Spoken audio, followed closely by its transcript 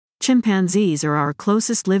Chimpanzees are our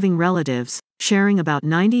closest living relatives, sharing about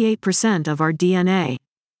 98% of our DNA.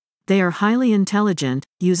 They are highly intelligent,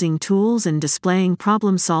 using tools and displaying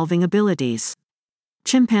problem-solving abilities.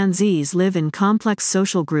 Chimpanzees live in complex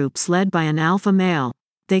social groups led by an alpha male.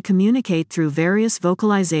 They communicate through various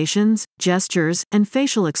vocalizations, gestures, and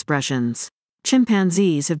facial expressions.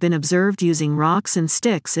 Chimpanzees have been observed using rocks and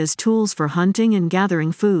sticks as tools for hunting and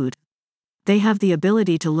gathering food. They have the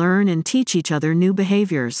ability to learn and teach each other new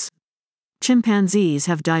behaviors. Chimpanzees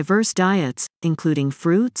have diverse diets, including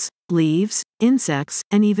fruits, leaves, insects,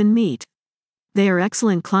 and even meat. They are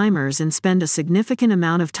excellent climbers and spend a significant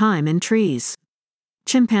amount of time in trees.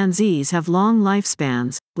 Chimpanzees have long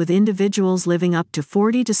lifespans, with individuals living up to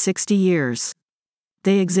 40 to 60 years.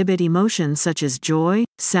 They exhibit emotions such as joy,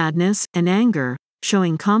 sadness, and anger,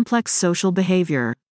 showing complex social behavior.